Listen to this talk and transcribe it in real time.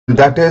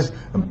that is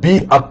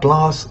be a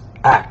class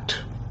act.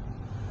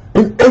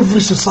 In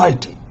every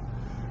society,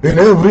 in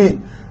every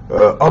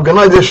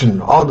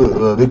organization or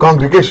the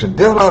congregation,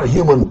 there are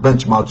human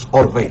benchmarks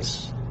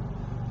always.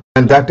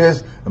 And that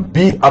is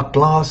be a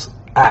class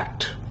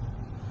act.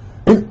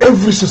 In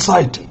every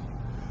society,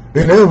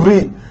 in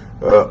every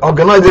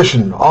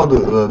organization or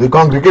the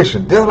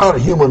congregation, there are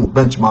human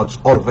benchmarks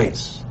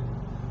always.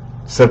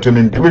 Certain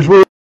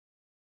individual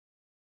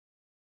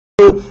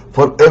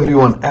for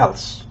everyone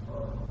else.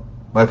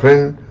 My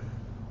friend,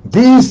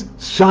 these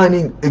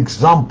shining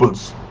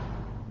examples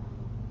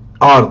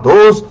are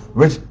those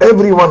which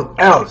everyone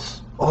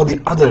else or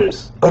the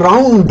others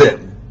around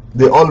them,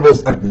 they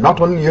always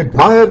not only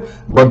admire,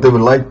 but they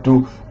will like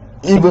to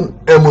even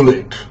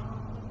emulate.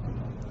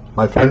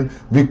 My friend,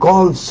 we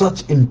call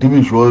such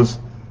individuals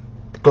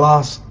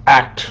class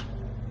act.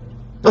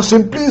 Now,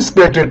 simply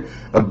stated,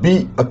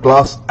 be a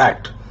class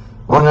act.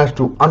 One has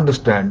to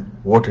understand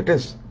what it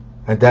is,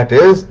 and that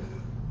is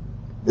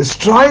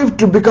strive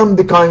to become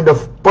the kind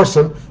of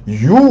person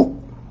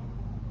you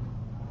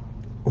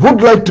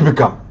would like to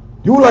become,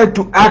 you like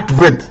to act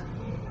with,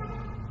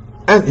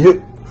 and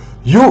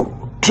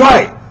you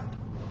try.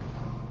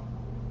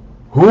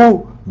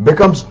 Who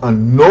becomes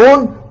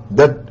known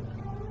that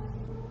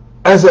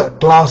as a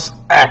class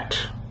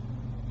act,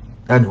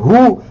 and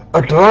who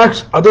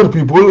attracts other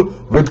people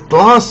with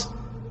class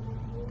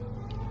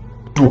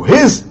to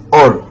his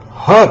or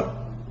her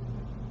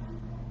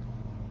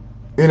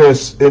in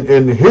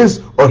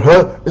his or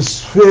her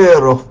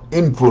sphere of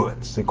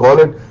influence. They call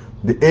it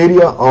the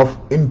area of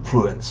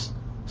influence.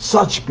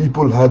 Such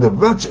people have a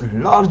much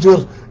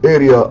larger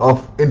area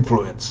of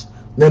influence.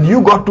 Then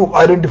you got to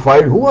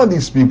identify who are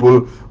these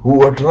people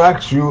who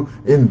attract you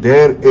in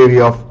their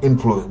area of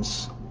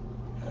influence.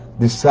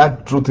 The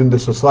sad truth in the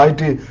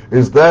society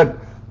is that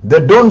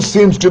there don't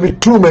seem to be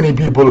too many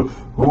people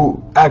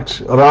who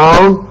act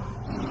around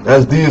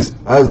as they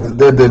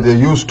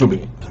used to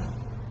be.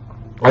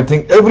 I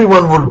think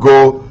everyone would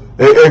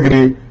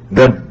agree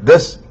that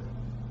this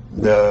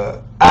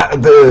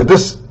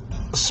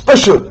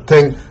special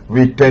thing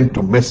we tend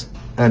to miss,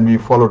 and we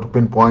follow to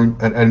pinpoint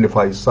and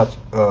identify such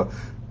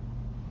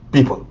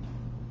people.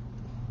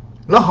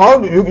 Now,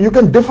 how you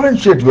can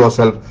differentiate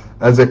yourself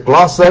as a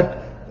class act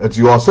as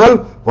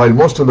yourself, while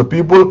most of the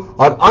people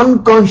are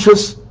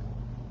unconscious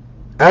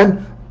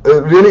and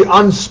really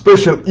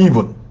unspecial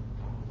even?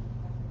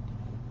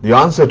 The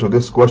answer to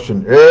this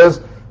question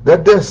is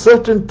that there are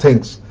certain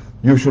things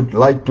you should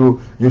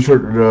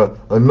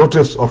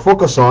notice or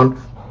focus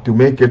on to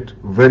make it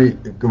very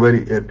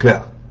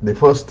clear. The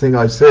first thing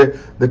I say,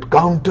 that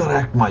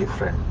counteract, my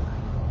friend,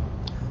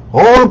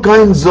 all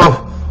kinds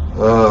of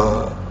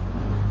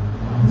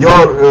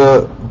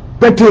your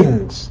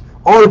pettings,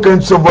 all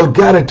kinds of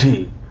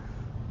vulgarity,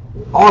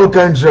 all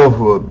kinds of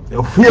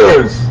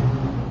fears,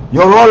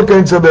 your all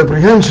kinds of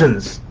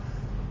apprehensions.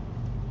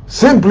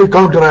 Simply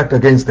counteract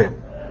against them.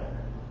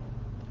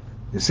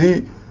 You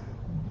see,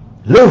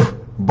 live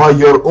by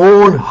your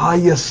own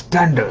highest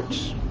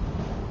standards.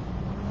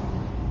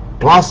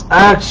 Class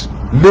acts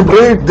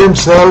liberate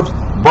themselves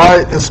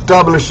by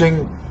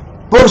establishing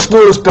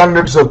personal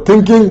standards of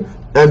thinking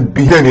and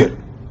behavior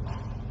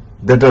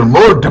that are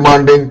more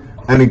demanding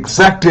and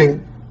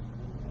exacting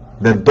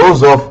than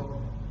those of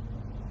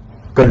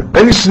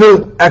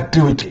conventional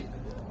activity.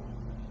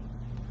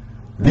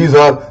 These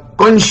are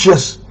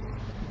conscious,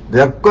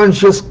 they are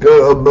consciously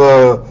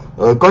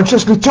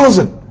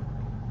chosen,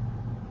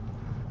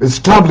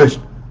 established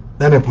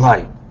and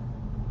applied.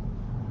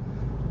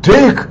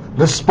 Take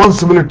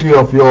responsibility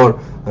of your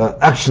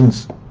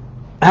actions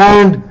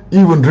and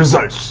even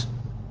results.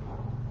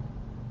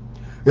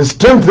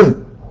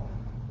 Strengthen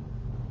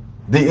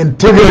the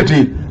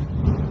integrity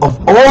of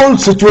all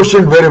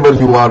situations wherever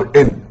you are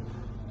in.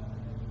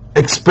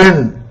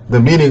 Expand the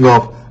meaning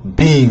of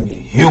being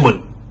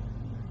human.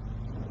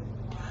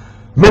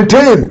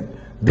 Maintain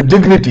the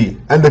dignity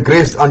and the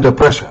grace under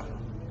pressure.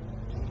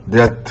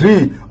 There are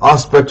three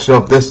aspects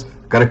of this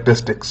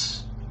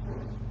characteristics.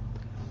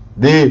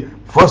 The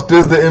first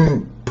is the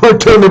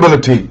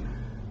imperturbability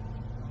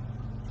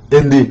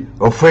in the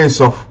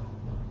face of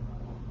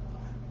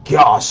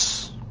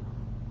chaos,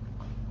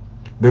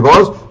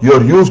 because you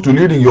are used to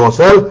leading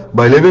yourself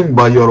by living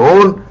by your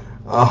own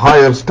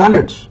higher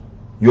standards.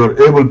 You are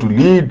able to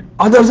lead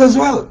others as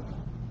well.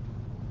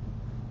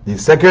 The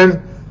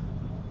second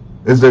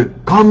is the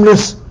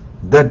calmness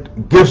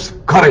that gives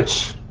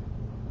courage.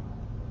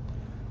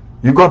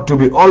 You got to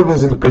be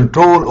always in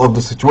control of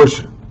the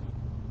situation.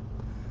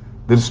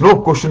 There is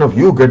no question of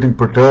you getting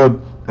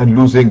perturbed and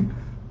losing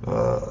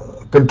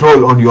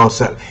control on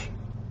yourself.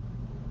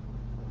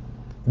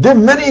 There are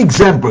many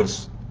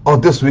examples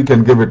of this we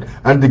can give it,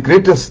 and the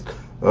greatest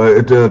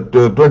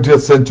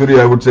 20th century,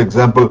 I would say,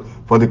 example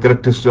for the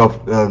characteristic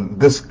of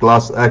this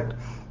class act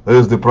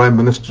is the Prime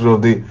Minister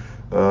of the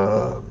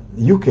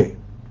UK,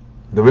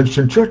 the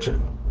Winston Churchill.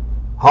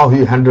 How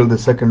he handled the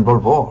Second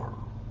World War,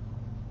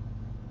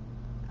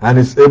 and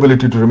his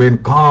ability to remain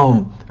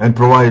calm and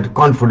provide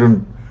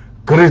confident,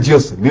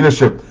 courageous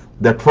leadership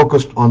that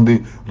focused on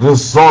the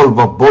resolve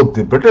of both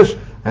the British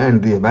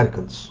and the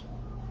Americans.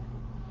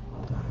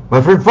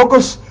 My friend,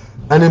 focus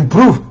and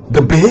improve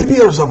the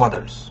behaviors of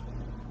others.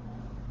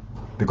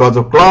 Because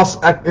of class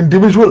act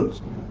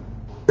individuals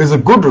is a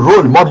good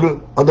role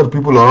model, other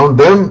people around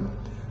them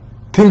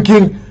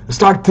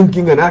start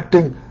thinking and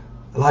acting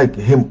like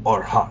him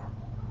or her.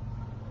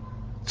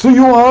 So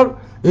you are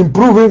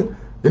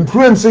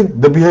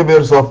influencing the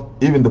behaviors of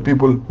even the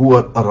people who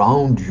are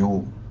around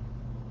you.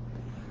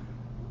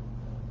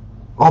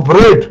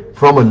 Operate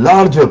from a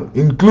larger,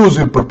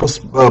 inclusive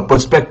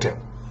perspective,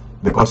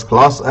 because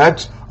class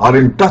acts are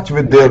in touch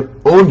with their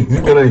own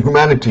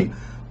humanity.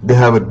 They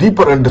have a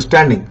deeper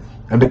understanding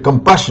and a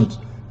compassion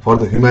for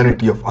the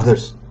humanity of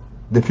others.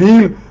 They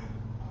feel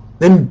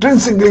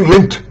intrinsically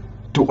linked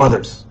to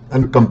others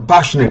and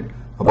compassionate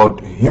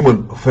about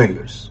human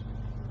failures.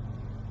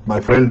 My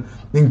friend,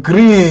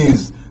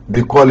 increase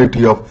the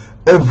quality of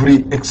every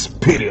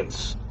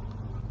experience.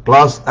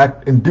 Class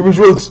act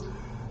individuals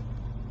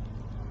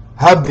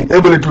have the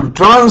ability to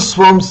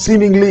transform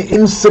seemingly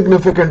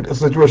insignificant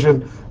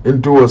situation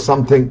into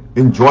something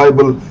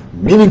enjoyable,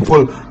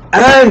 meaningful,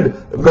 and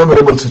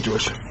memorable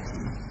situation.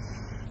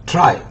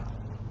 Try.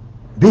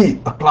 Be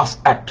a class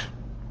act.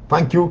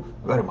 Thank you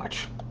very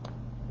much.